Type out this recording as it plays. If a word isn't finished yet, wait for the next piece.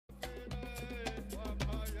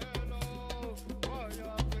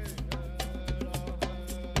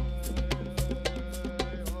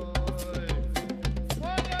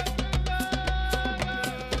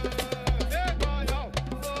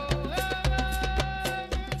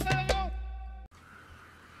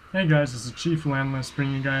Hey guys, this is Chief Landless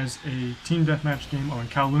bringing you guys a team deathmatch game on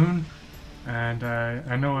Kowloon, and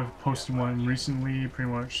I know I've posted one recently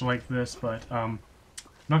pretty much like this, but not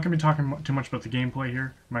going to be talking too much about the gameplay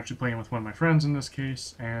here. I'm actually playing with one of my friends in this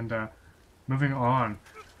case, and moving on.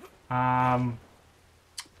 I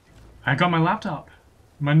got my laptop,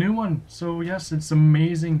 my new one, so yes, it's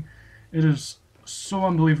amazing. It is so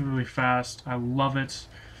unbelievably fast. I love it.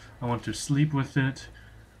 I want to sleep with it.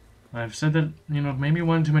 I've said that, maybe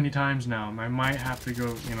one too many times now. I might have to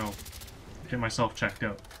go, get myself checked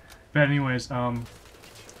out. But anyways, in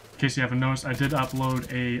case you haven't noticed, I did upload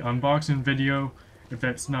a unboxing video. If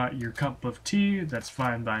that's not your cup of tea, that's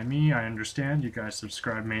fine by me. I understand. You guys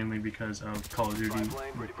subscribe mainly because of Call of Duty,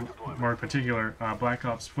 more in particular, Black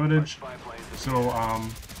Ops footage. So, I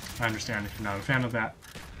understand if you're not a fan of that.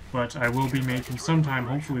 But I will be making sometime,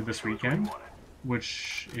 hopefully this weekend,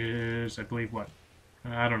 which is, I believe, what?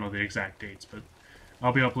 I don't know the exact dates, but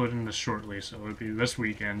I'll be uploading this shortly, so it'll be this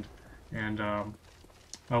weekend. And I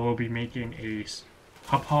will be making a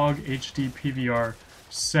Hub HD PVR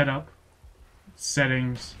setup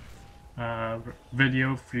settings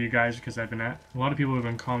video for you guys, because a lot of people have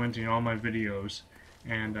been commenting on my videos,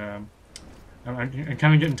 and I'm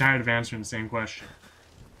kind of getting tired of answering the same question.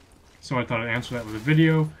 So I thought I'd answer that with a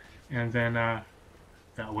video, and then that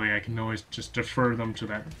way I can always just defer them to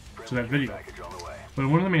that video. But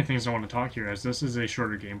one of the main things I want to talk here, as this is a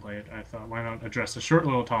shorter gameplay, I thought why not address a short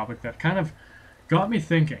little topic that kind of got me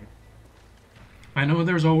thinking. I know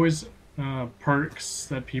there's always perks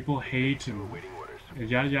that people hate and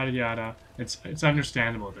yada yada yada. It's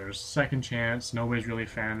understandable. There's second chance. Nobody's really a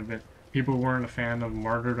fan of it. People weren't a fan of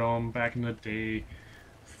martyrdom back in the day.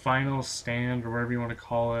 Final stand, or whatever you want to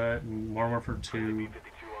call it, and Modern Warfare 2.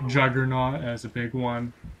 Juggernaut as a big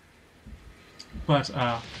one. But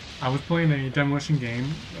I was playing a demolition game,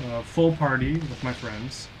 full party with my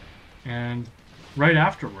friends, and right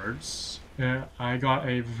afterwards, I got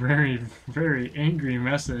a very, very angry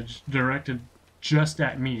message directed just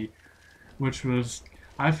at me, which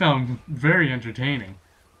I found very entertaining.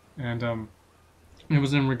 And it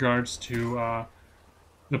was in regards to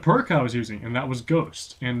the perk I was using, and that was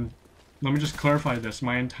Ghost. And let me just clarify this: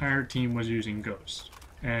 my entire team was using Ghost.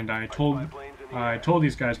 And I told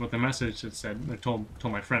these guys what the message had said. I told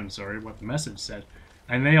my friends, sorry, what the message said,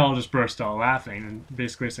 and they all just burst out laughing and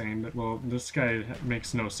basically saying that, well, this guy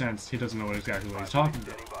makes no sense. He doesn't know exactly what he's talking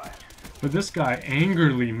about. But this guy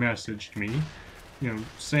angrily messaged me,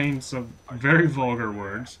 saying some very vulgar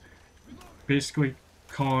words, basically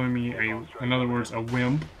calling me in other words, a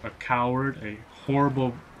wimp, a coward, a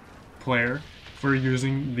horrible player for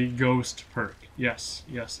using the Ghost perk. Yes,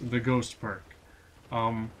 the Ghost perk.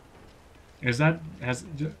 I'm asking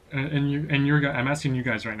you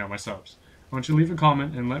guys right now, my subs. Why don't you leave a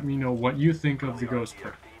comment and let me know what you think of the Ghost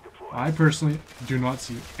perk. I personally do not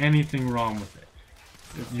see anything wrong with it.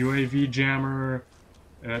 UAV jammer,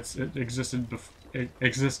 it existed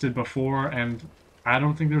before, and I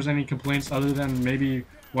don't think there's any complaints other than maybe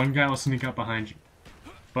one guy will sneak up behind you.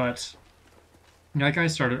 But that guy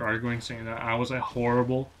started arguing, saying that I was a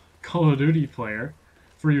horrible Call of Duty player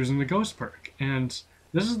for using the Ghost perk, and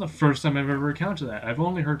this is the first time I've ever encountered that. I've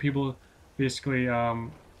only heard people basically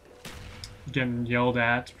getting yelled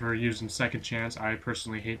at for using Second Chance. I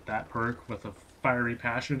personally hate that perk with a fiery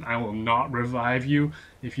passion. I will not revive you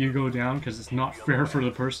if you go down, because it's not fair for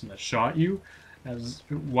the person that shot you.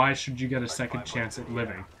 Why should you get a second chance at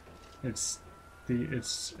living? It's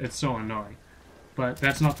so annoying. But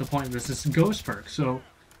that's not the point. This is Ghost perk. So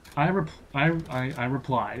I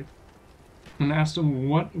replied and asked him,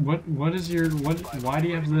 why do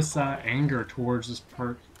you have this anger towards this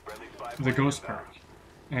perk, the Ghost perk?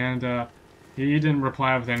 And he didn't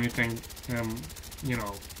reply with anything,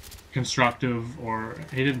 constructive, or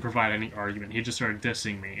he didn't provide any argument. He just started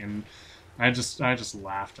dissing me, and I just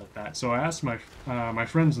laughed at that. So I asked my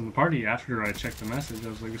friends in the party after I checked the message. I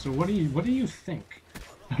was like, so what do you think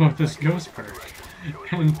about this Ghost perk?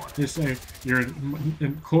 And they say,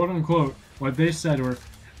 quote unquote, what they said were,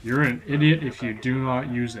 "You're an idiot if you do not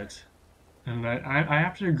use it." And I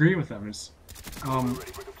have to agree with them.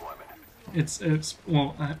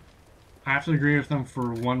 I have to agree with them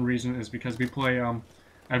for one reason, is because we play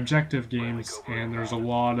objective games, and there's a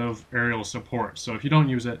lot of aerial support. So if you don't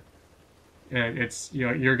use it,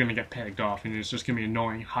 you're gonna get pegged off, and it's just gonna be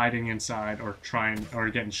annoying hiding inside or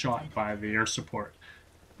getting shot by the air support.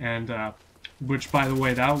 And which, by the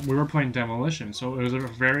way, that we were playing demolition, so it was a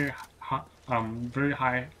very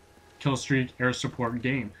high kill streak air support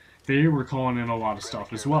game. They were calling in a lot of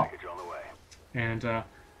stuff as well, and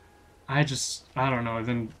I don't know.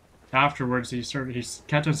 Then afterwards he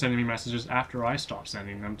kept on sending me messages after I stopped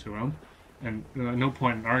sending them to him, and no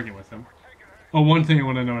point in arguing with him. Oh, one thing I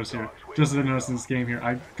want to notice here, just to notice in this game here,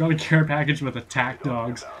 I got a care package with attack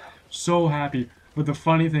dogs. So happy. But the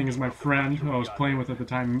funny thing is my friend who I was playing with at the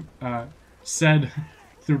time said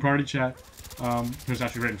through party chat, who's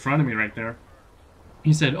actually right in front of me right there,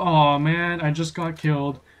 he said, "Oh man, I just got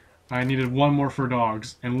killed. I needed one more for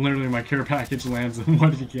dogs." And literally my care package lands, and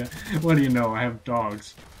what do you get? What do you know? I have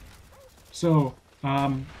dogs. So,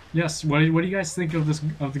 yes, what do you guys think of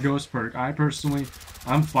the ghost perk? I personally,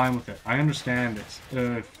 I'm fine with it. I understand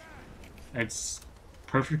it. It's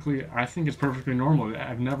perfectly, I think it's perfectly normal.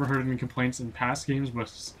 I've never heard any complaints in past games with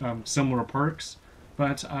similar perks,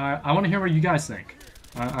 but I want to hear what you guys think.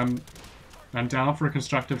 I'm down for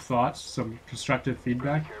constructive thoughts, some constructive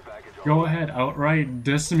feedback. Go ahead, outright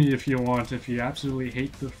diss me if you want, if you absolutely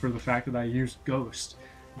hate for the fact that I use Ghost.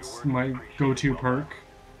 It's my go-to perk.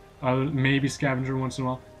 Maybe Scavenger once in a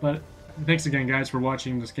while. But thanks again, guys, for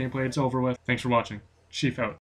watching this gameplay. It's over with. Thanks for watching. Chief out.